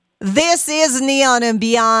This is Neon and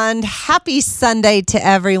Beyond. Happy Sunday to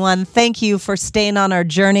everyone. Thank you for staying on our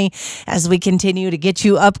journey as we continue to get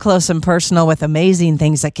you up close and personal with amazing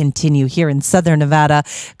things that continue here in Southern Nevada,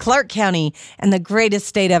 Clark County, and the greatest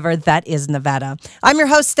state ever, that is Nevada. I'm your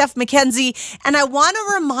host, Steph McKenzie, and I want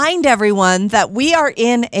to remind everyone that we are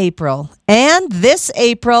in April. And this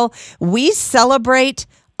April, we celebrate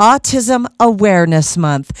Autism Awareness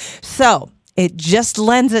Month. So it just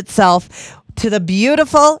lends itself to the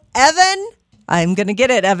beautiful Evan. I'm going to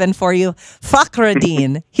get it, Evan, for you.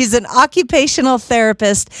 Fakhreddin. He's an occupational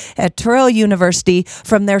therapist at Touro University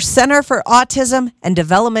from their Center for Autism and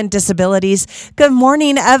Development Disabilities. Good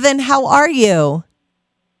morning, Evan. How are you?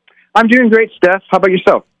 I'm doing great, Steph. How about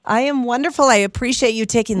yourself? I am wonderful. I appreciate you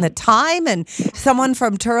taking the time and someone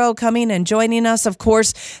from Touro coming and joining us. Of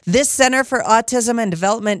course, this Center for Autism and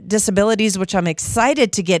Development Disabilities, which I'm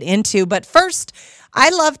excited to get into. But first, I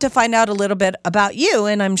love to find out a little bit about you,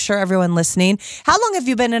 and I'm sure everyone listening. How long have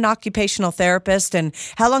you been an occupational therapist, and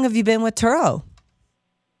how long have you been with Touro?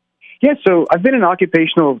 Yeah, so I've been an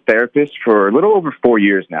occupational therapist for a little over 4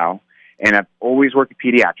 years now, and I've always worked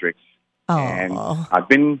with pediatrics. And I've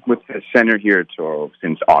been with the center here at Touro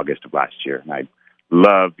since August of last year, and I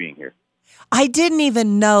love being here. I didn't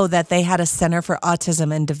even know that they had a Center for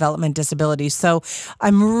Autism and Development Disabilities. So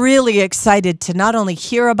I'm really excited to not only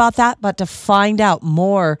hear about that, but to find out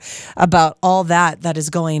more about all that is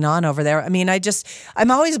going on over there. I mean,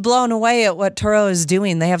 I'm always blown away at what Touro is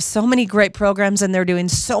doing. They have so many great programs and they're doing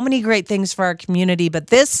so many great things for our community. But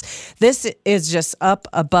this is just up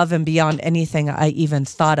above and beyond anything I even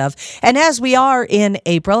thought of. And as we are in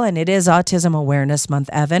April, and it is Autism Awareness Month,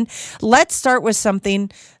 Evan, let's start with something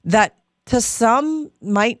that to some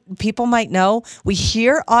people might know. We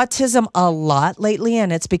hear autism a lot lately,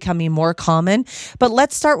 and it's becoming more common. But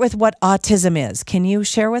let's start with what autism is. Can you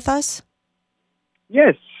share with us?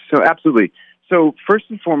 Yes, so absolutely. So first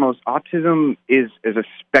and foremost, autism is a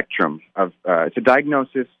spectrum of it's a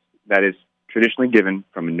diagnosis that is traditionally given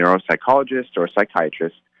from a neuropsychologist or a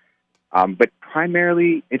psychiatrist, but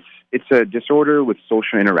primarily it's a disorder with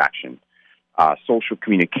social interaction, social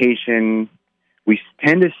communication. We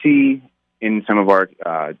tend to see in some of our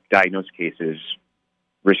diagnosed cases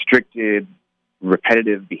restricted,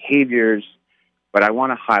 repetitive behaviors, but I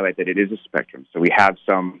want to highlight that it is a spectrum. So we have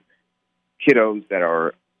some kiddos that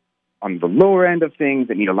are on the lower end of things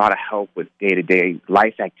that need a lot of help with day-to-day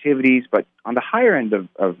life activities, but on the higher end of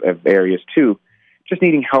areas too, just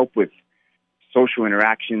needing help with social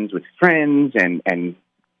interactions with friends and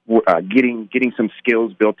getting some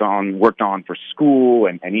skills worked on for school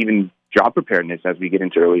and even job preparedness as we get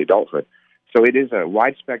into early adulthood. So it is a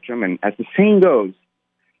wide spectrum, and as the saying goes,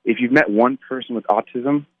 if you've met one person with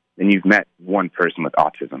autism, then you've met one person with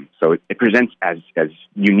autism. So it presents as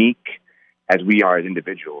unique as we are as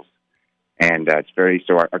individuals, and our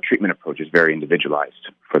treatment approach is very individualized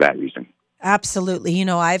for that reason. Absolutely. You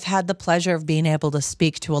know, I've had the pleasure of being able to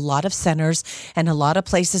speak to a lot of centers and a lot of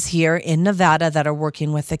places here in Nevada that are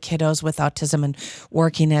working with the kiddos with autism and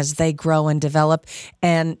working as they grow and develop.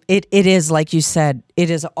 And it is, like you said, it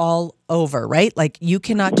is all over, right? Like you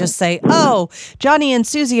cannot just say, oh, Johnny and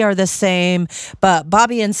Susie are the same, but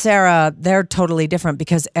Bobby and Sarah, they're totally different,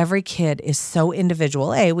 because every kid is so individual.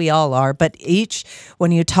 We all are, but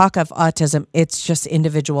when you talk of autism, it's just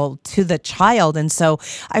individual to the child. And so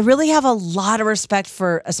I really have a lot of respect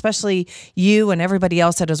for especially you and everybody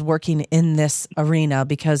else that is working in this arena,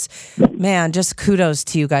 because man, just kudos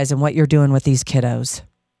to you guys and what you're doing with these kiddos.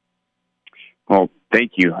 Well,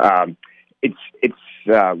 thank you. It's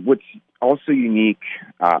what's also unique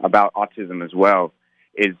about autism as well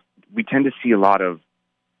is we tend to see a lot of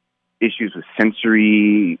issues with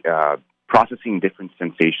sensory processing different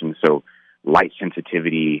sensations, so light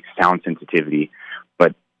sensitivity, sound sensitivity.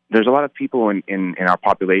 But there's a lot of people in our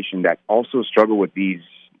population that also struggle with these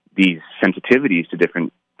sensitivities to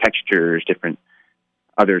different textures, different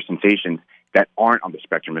other sensations that aren't on the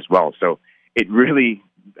spectrum as well. So it really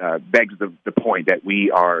begs the point that we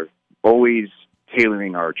are always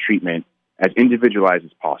tailoring our treatment as individualized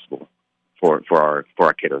as possible for our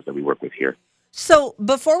kiddos that we work with here. So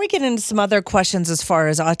before we get into some other questions as far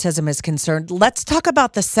as autism is concerned, let's talk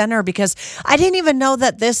about the center, because I didn't even know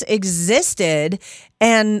that this existed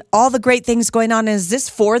and all the great things going on. Is this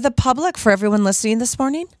for the public, for everyone listening this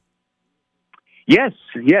morning? Yes.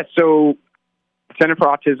 So Center for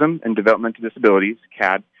Autism and Developmental Disabilities,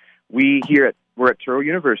 CAD, we're at Touro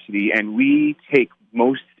University, and we take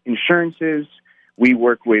most insurances. We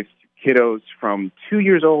work with kiddos from 2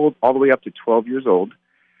 years old all the way up to 12 years old.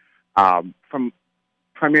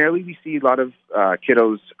 Primarily, we see a lot of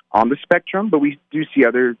kiddos on the spectrum, but we do see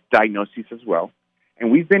other diagnoses as well.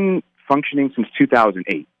 and we've been functioning since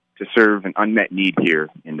 2008 to serve an unmet need here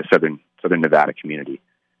in the Southern Nevada community.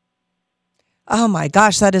 Oh my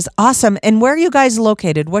gosh, that is awesome. And where are you guys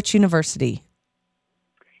located? Which university?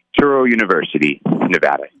 Touro University,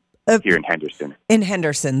 Nevada, here in Henderson. In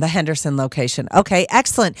Henderson, the Henderson location. Okay,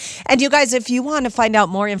 excellent. And you guys, if you want to find out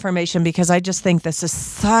more information, because I just think this is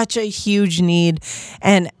such a huge need.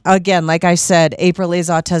 And again, like I said, April is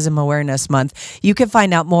Autism Awareness Month. You can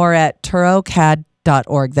find out more at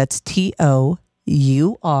TouroCAD.org. That's TouroCAD.org.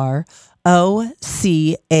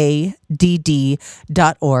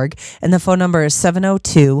 And the phone number is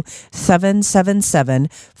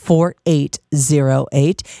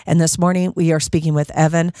 702-777-4808. And this morning we are speaking with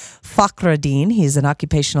Evan Fakhreddin. He's an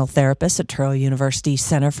occupational therapist at Touro University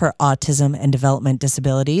Center for Autism and Development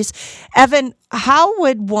Disabilities. Evan, how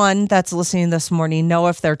would one that's listening this morning know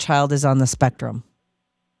if their child is on the spectrum?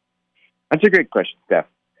 That's a great question, Steph.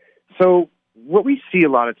 So what we see a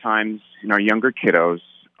lot of times in our younger kiddos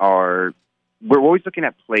we're always looking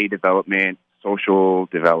at play development, social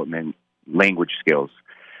development, language skills.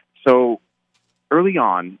 So early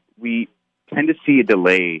on, we tend to see a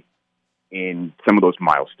delay in some of those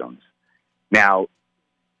milestones. Now,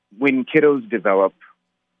 when kiddos develop,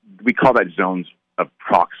 we call that zones of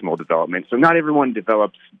proximal development. So not everyone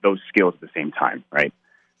develops those skills at the same time, right?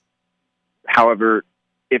 However,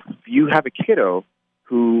 if you have a kiddo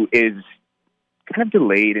who is kind of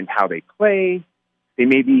delayed in how they play, they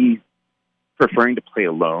may be preferring to play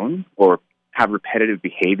alone or have repetitive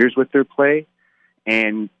behaviors with their play,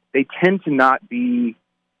 and they tend to not be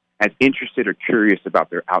as interested or curious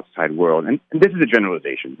about their outside world. And this is a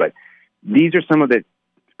generalization, but these are some of the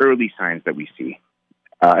early signs that we see.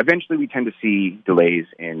 Eventually, we tend to see delays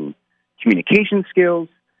in communication skills.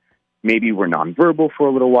 Maybe we're nonverbal for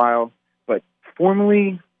a little while, but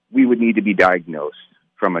formally, we would need to be diagnosed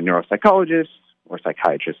from a neuropsychologist or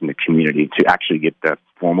psychiatrist in the community to actually get the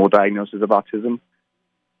formal diagnosis of autism.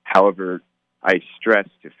 However, I stress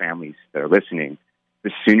to families that are listening,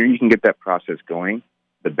 the sooner you can get that process going,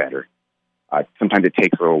 the better. Sometimes it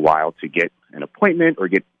takes a little while to get an appointment or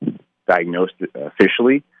get diagnosed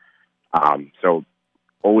officially. So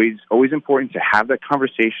always important to have that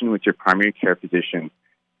conversation with your primary care physician.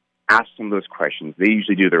 Ask them those questions. They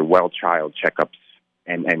usually do their well child checkups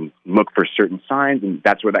and look for certain signs, and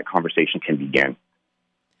that's where that conversation can begin.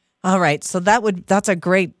 All right, so that's a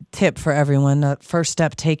great tip for everyone. First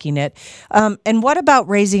step, taking it. And what about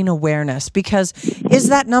raising awareness? Because is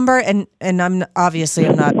that number, and I'm not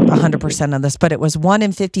 100% on this, but it was 1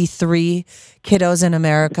 in 53 kiddos in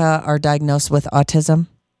America are diagnosed with autism?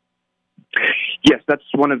 Yes, that's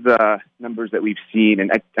one of the numbers that we've seen,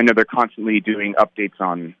 and I know they're constantly doing updates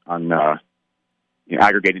on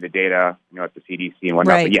aggregating the data, at the CDC and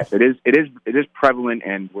whatnot. Right. But yes, it is prevalent,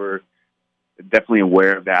 and we're definitely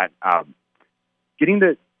aware of that.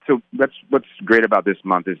 So that's what's great about this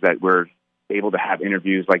month is that we're able to have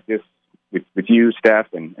interviews like this with you,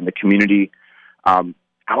 Steph, and the community,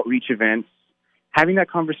 outreach events, having that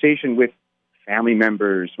conversation with family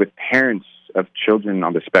members, with parents of children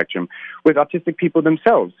on the spectrum, with autistic people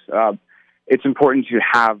themselves. It's important to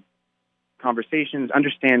have conversations,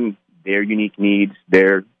 understand their unique needs,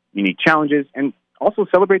 their unique challenges, and also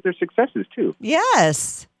celebrate their successes too.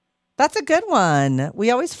 Yes. That's a good one. We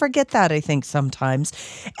always forget that, I think, sometimes.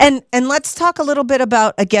 And let's talk a little bit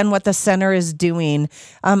about, again, what the center is doing.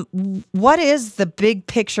 What is the big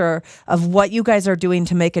picture of what you guys are doing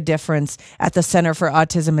to make a difference at the Center for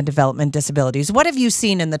Autism and Development Disabilities? What have you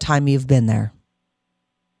seen in the time you've been there?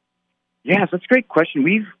 Yes, that's a great question.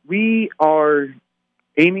 We are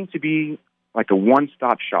aiming to be like a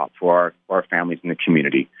one-stop shop for our families in the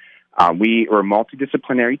community. We are a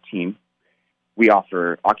multidisciplinary team. We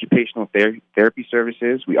offer occupational therapy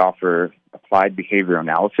services. We offer applied behavioral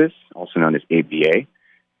analysis, also known as ABA.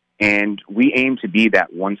 And we aim to be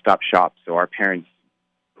that one-stop shop so our parents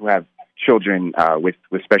who have children with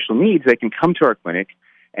special needs, they can come to our clinic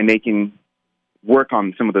and they can work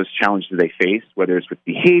on some of those challenges they face, whether it's with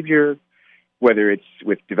behavior, whether it's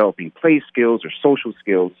with developing play skills or social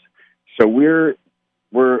skills. So we're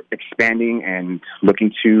expanding and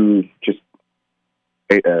looking to just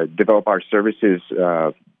develop our services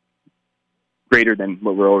greater than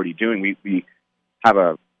what we're already doing. We have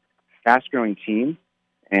a fast-growing team,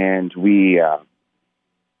 and we love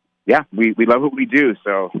what we do.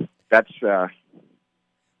 So that's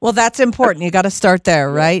well, that's important. You got to start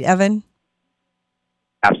there, right, Evan?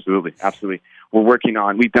 Absolutely.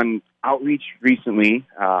 We've done outreach recently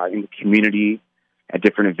in the community at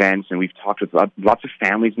different events, and we've talked with lots of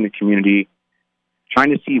families in the community,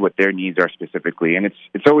 trying to see what their needs are specifically. And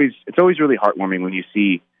it's always really heartwarming when you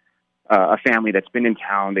see a family that's been in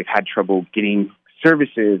town, they've had trouble getting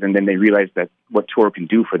services, and then they realize that what Toro can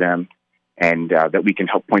do for them, and that we can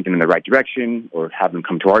help point them in the right direction or have them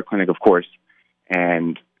come to our clinic, of course.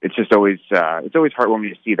 And it's just always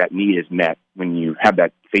heartwarming to see that need is met when you have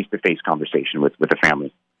that face-to-face conversation with a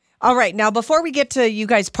family. All right. Now, before we get to you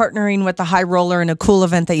guys partnering with the High Roller and a cool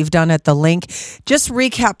event that you've done at the Link, just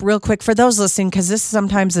recap real quick for those listening, because this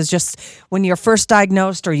sometimes is just when you're first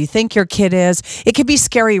diagnosed or you think your kid is. It can be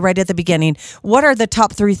scary right at the beginning. What are the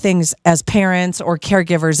top 3 things as parents or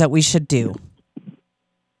caregivers that we should do?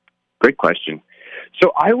 Great question.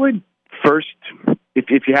 So I would first,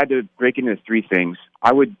 if you had to break it into 3 things,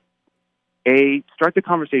 I would, start the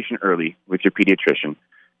conversation early with your pediatrician.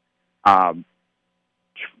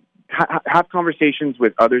 Have conversations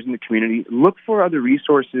with others in the community. Look for other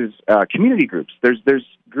resources, community groups. There's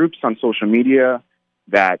groups on social media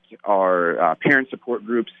that are parent support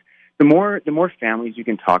groups. The more families you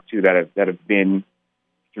can talk to that have been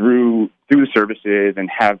through the services and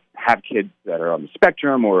have kids that are on the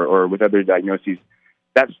spectrum or with other diagnoses,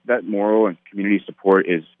 that moral and community support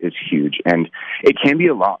is huge, and it can be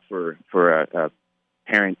a lot for a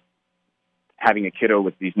parent having a kiddo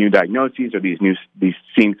with these new diagnoses or these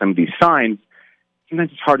seeing some of these signs.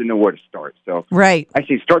 Sometimes it's hard to know where to start. So right. I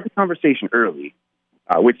say start the conversation early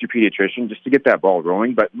with your pediatrician just to get that ball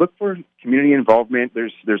rolling. But look for community involvement.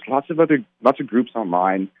 There's lots of groups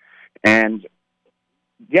online, and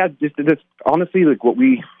yeah, just honestly, like what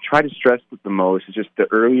we try to stress the most is just the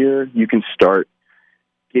earlier you can start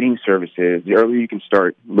getting services, the earlier you can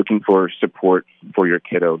start looking for support for your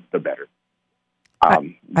kiddo, the better.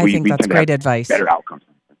 I think that's great advice. Better outcomes.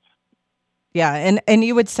 Yeah, and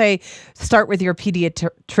you would say start with your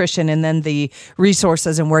pediatrician, and then the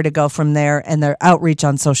resources and where to go from there, and their outreach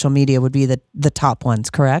on social media would be the top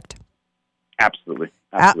ones, correct? Absolutely.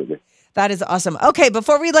 That is awesome. Okay,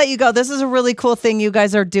 before we let you go, this is a really cool thing you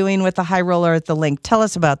guys are doing with the High Roller at the Link. Tell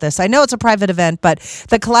us about this. I know it's a private event, but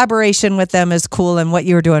the collaboration with them is cool, and what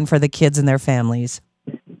you're doing for the kids and their families.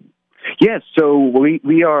 Yes, so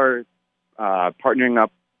we are partnering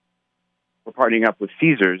up. We're partnering up with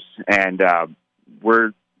Caesars, and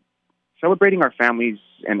we're celebrating our families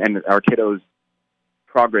and our kiddos'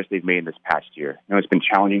 progress they've made this past year. I know it's been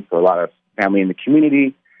challenging for a lot of family in the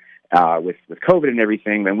community with COVID and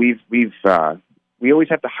everything. And we always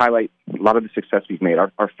have to highlight a lot of the success we've made.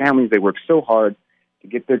 Our families, they work so hard to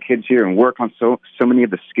get their kids here and work on so many of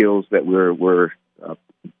the skills that we're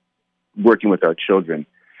working with our children.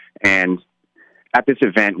 And at this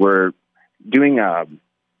event, we're doing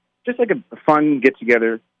just like a fun get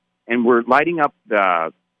together, and we're lighting up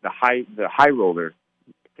the high roller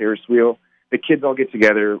Ferris wheel. The kids all get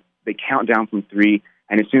together. They count down from 3,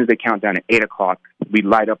 and as soon as they count down at 8:00, we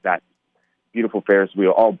light up that beautiful Ferris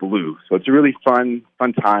wheel all blue. So it's a really fun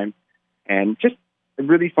time, and just a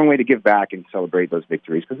really fun way to give back and celebrate those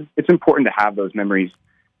victories, because it's important to have those memories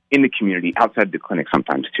in the community outside the clinic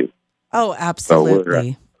sometimes too. Oh,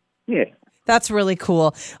 absolutely. So yeah. That's really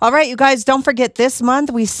cool. All right, you guys, don't forget this month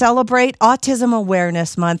we celebrate Autism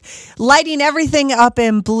Awareness Month. Lighting everything up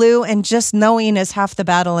in blue and just knowing is half the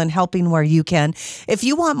battle and helping where you can. If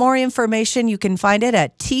you want more information, you can find it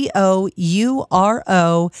at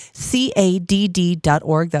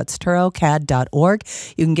TOUROCADD.org. That's TUROCAD.org.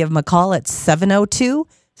 You can give them a call at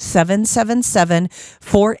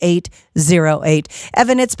 702-777-4808.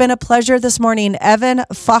 Evan, it's been a pleasure this morning. Evan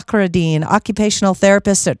Fakhreddin, occupational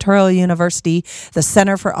therapist at Touro University, the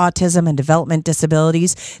Center for Autism and Development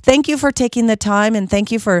Disabilities. Thank you for taking the time, and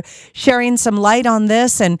thank you for sharing some light on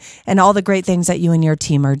this and all the great things that you and your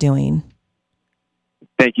team are doing.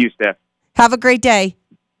 Thank you, Steph. Have a great day.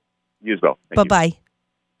 You as well. Bye-bye.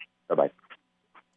 Bye-bye.